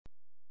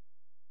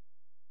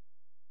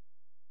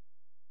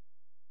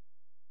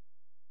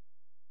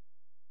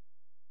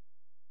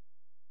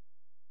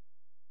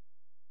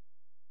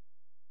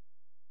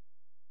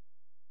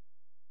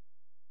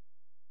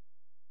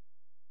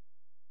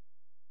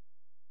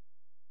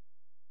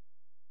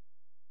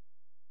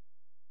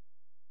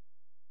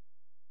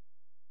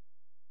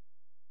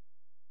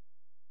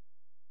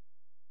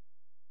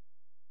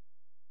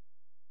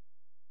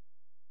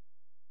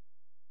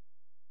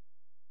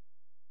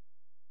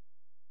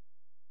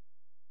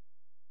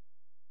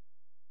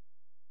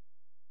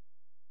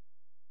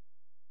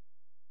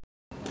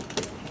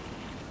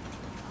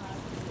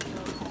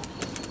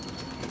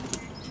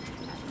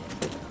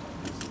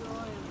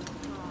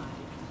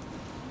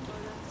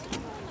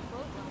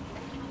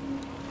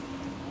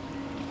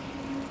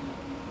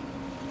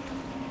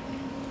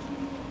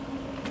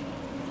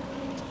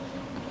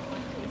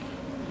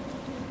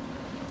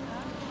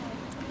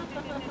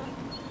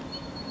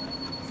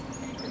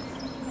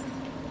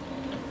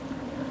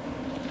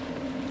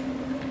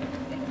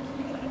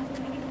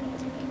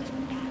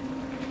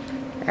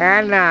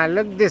Anna,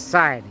 look this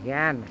side.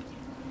 Anna.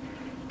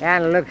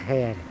 Anna, look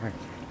here.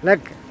 Look,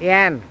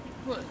 Anna.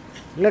 What?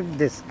 Look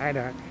this side.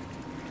 Okay.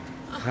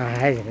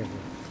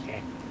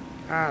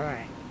 All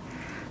right.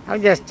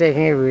 I'm just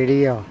taking a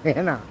video, you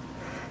know.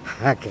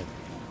 Okay.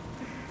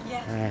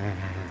 Yeah.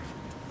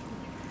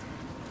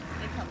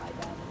 They come my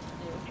dad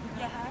do.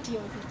 Yeah. He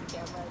always has the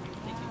camera and he's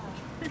taking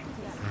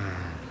pictures.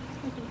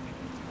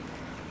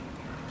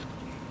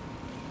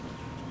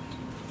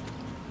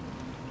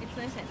 It's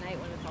nice at night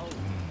when it's all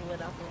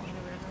lit up along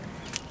the river.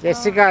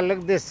 Jessica,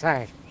 look this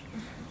side.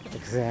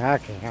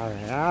 Okay,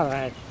 all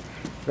right.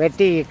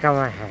 Betty, you come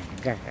ahead.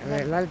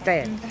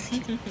 Lalita.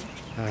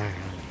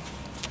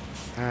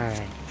 All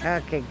right.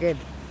 Okay, good.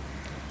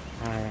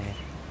 All right.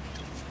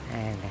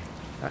 And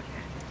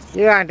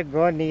you want to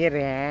go near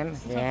Anne?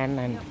 Anne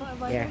and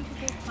yeah.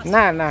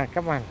 No,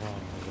 come on.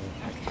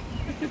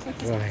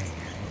 Go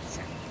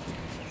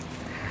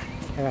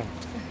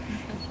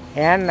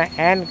ahead.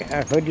 Anne,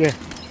 could you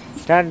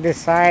turn this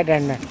side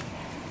and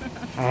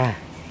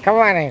come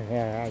on in.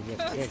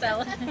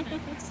 Stella.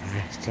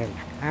 Stella.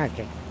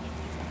 Okay.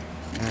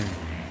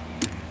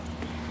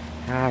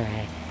 All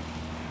right.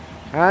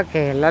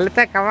 Okay,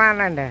 Lalita, come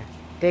on and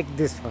take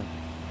this one.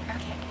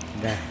 Okay.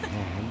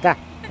 Da.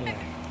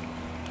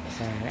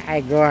 So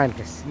I go and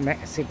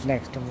sit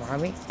next to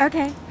mommy.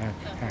 Okay.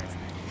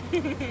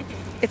 Okay.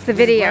 It's the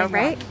video,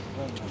 right?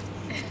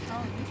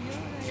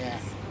 Yeah.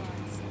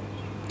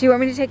 Do you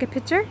want me to take a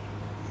picture?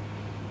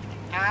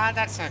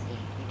 That's okay.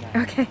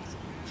 Yeah. Okay.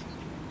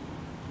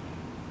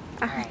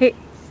 All right.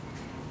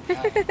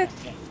 Okay.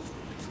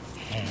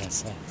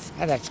 Yes,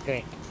 that's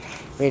great.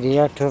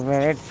 Video 2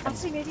 minutes.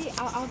 Actually, maybe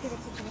I'll get a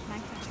picture with my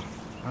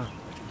camera.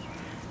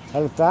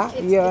 Lalita,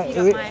 If you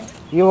don't mind.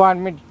 you want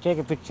me to take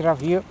a picture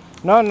of you?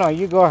 No,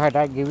 you go ahead.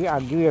 I'll give you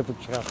a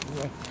picture of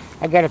you.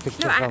 I got a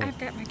picture No, from I've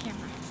got my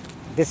camera.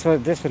 This will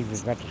be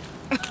better.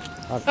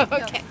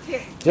 Okay. Okay.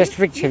 Here, Just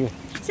picture me.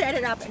 set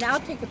it up, and I'll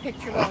take a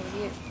picture of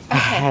you.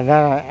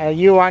 No,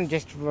 you want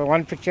just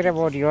one picture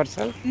about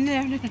yourself?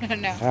 No.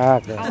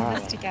 Okay. All of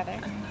us together.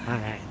 All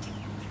right.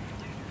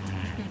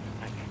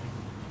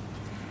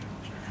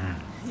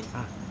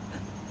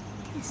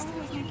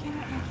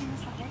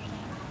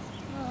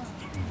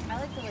 I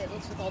like the way it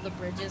looks with all the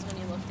bridges when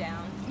you look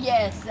down.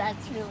 Yes,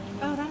 that's really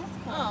neat. Oh, that is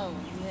cool. Oh,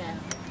 yeah.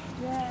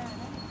 Yeah.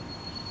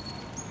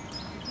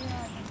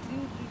 Yeah,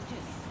 you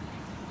just,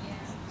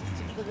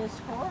 Yeah. for this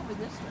 4, with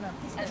this one up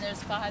here. And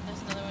there's 5,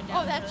 there's another one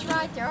down Oh, that's further.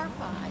 right, there are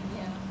 5,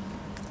 yeah.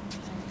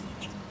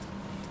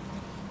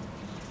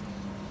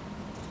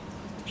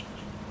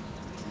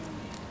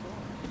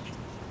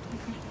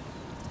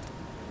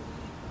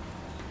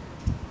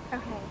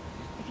 Okay.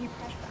 If you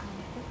press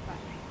this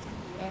button.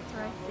 After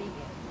I see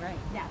it, right.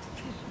 Yeah.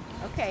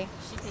 Okay.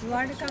 You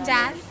want to come,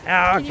 Dad? Oh, Can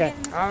you okay. get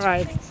in the All picture,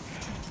 right. please?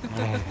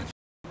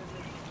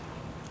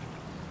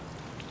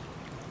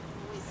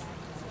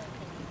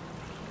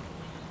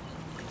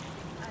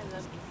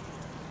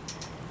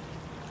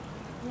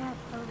 Yeah,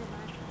 it's so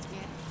relaxing.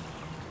 Yeah.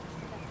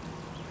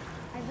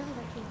 I really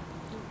like the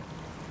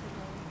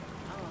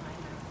Oh, I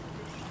know.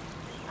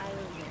 I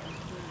live there.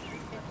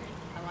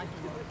 I like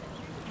the north end.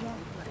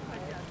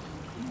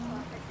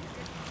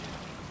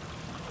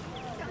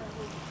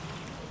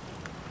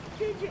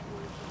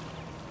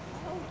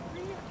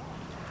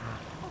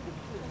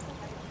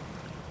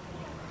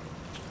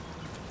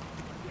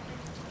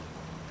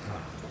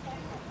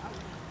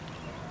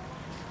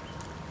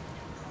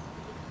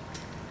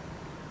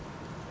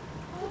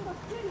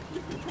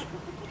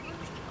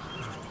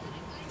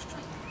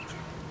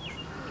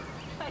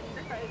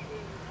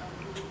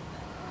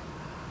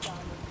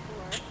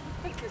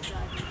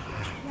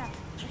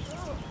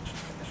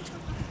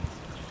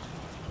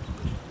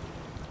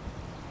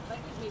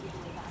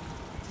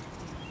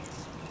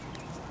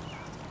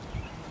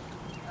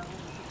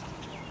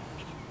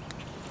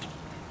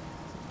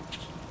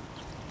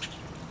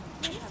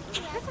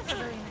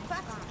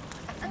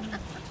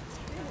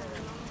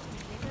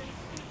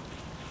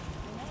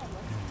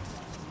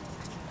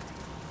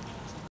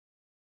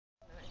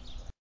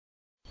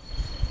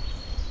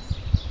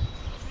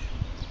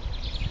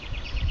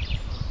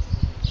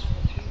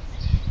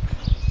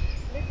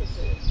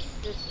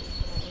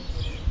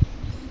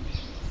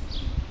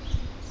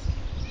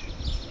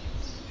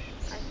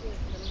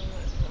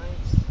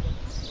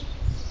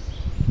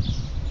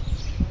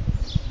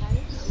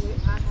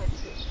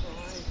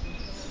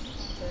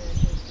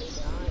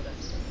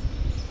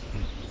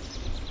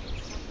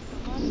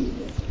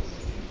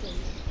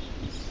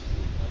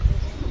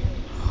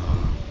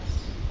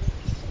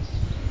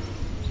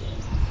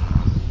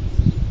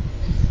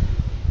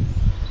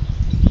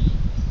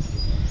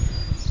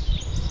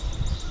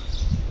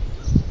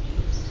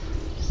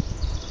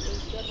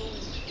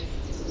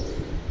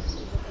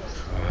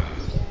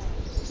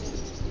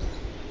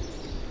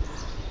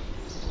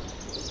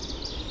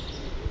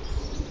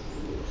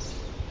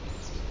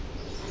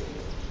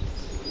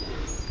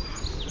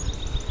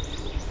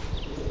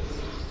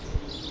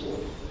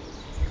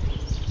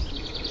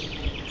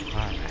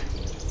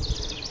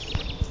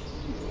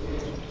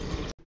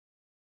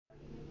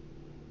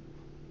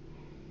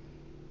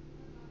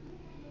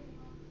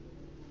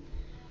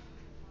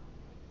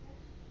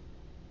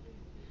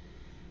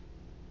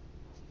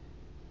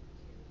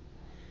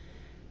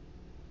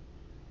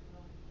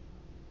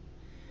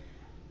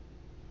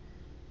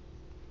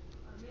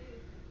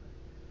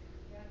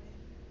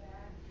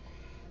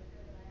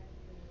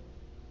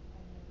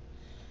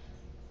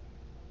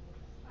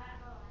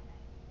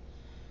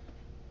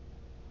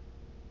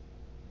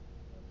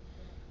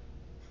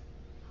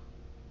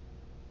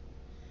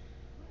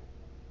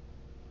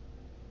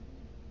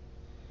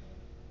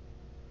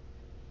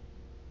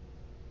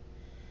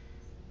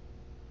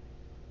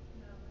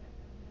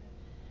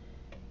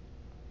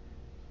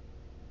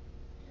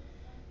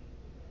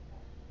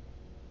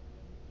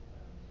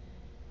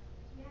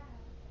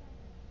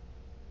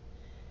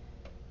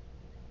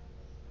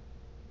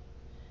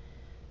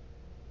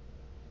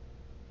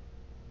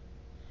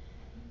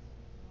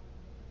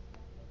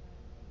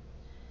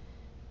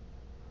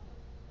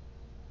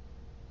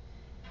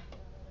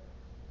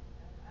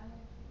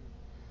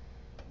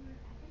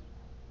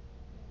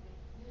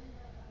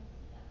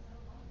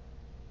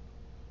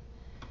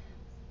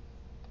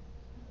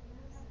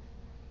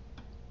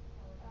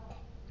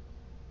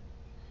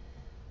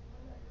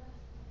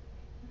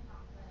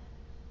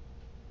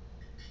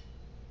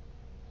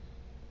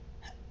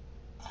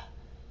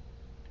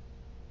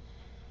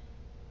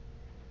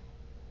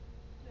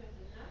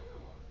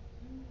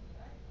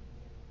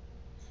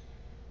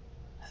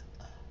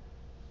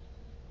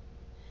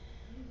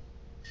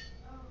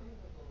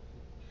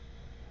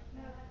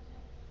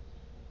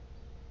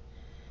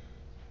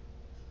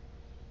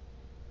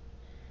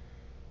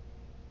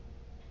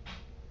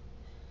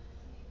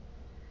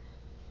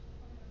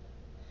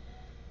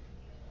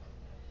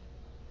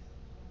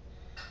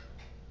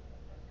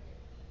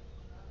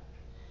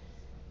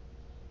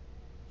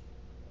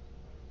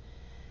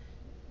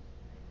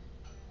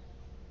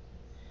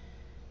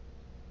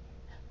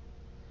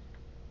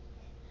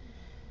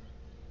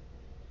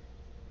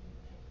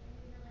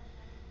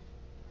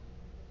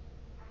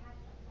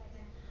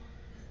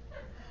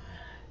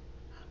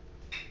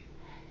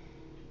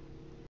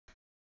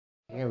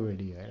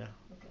 video. You know?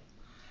 Okay.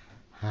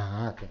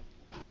 Okay.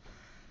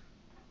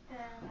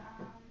 Then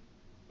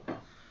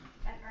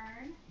an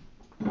urn.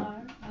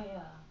 Earn, oh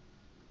yeah.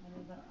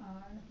 Another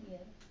earn here.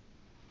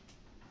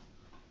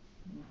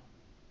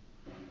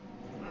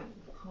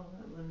 Call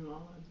that one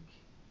log.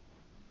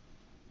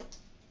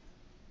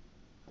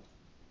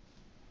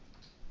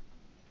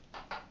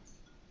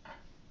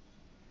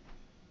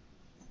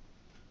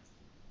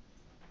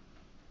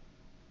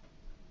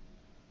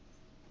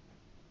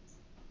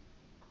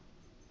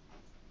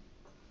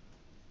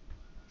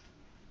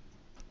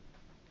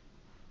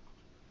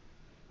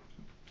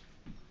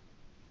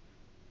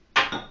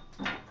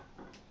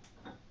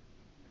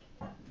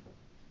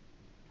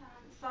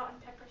 Salt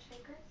and pepper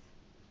shakers.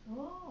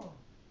 Oh,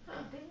 look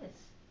at this.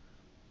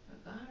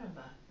 Forgot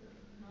about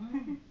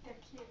those. They're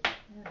cute.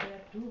 Yeah, they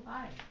are too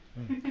high.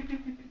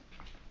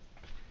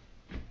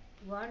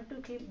 Want to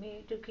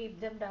keep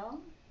them down?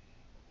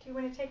 Do you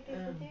want to take these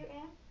with you,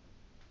 Anne?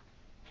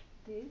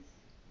 This?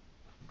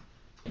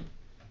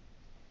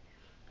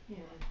 Yeah,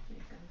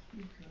 take those.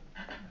 You go.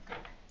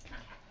 Okay.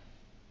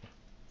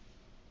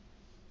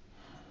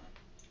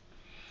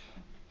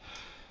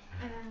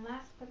 And then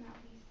last but not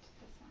least,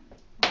 this one.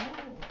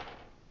 Oh,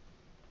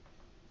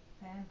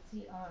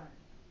 fancy earn.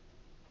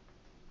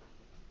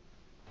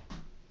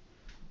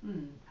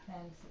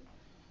 Fancy.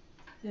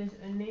 There's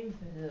a name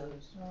for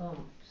those Oh.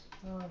 bumps.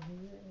 Oh,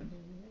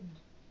 brilliant.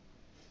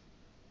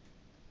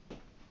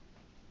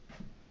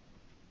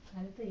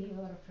 Anita, you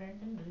are a friend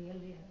and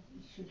really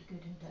you should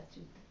get in touch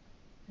with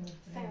your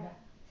friend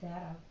Sarah.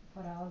 Sarah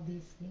for all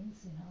these things,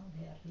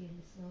 they are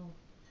really so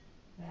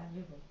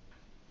valuable.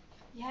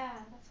 Yeah,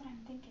 that's what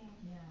I'm thinking.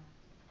 Yeah,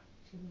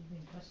 she will be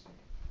interested.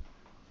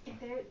 If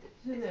there,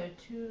 So there are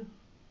two.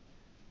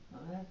 Oh,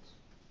 that's.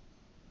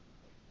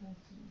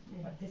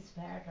 For this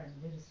pattern,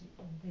 there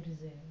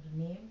is a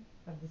name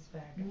for this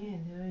pattern. Yeah,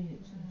 there is.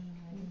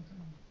 I don't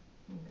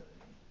know.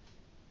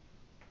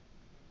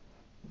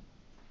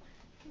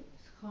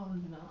 It's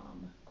called knob.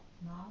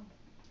 Knob?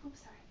 oops,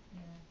 sorry.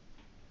 Yeah.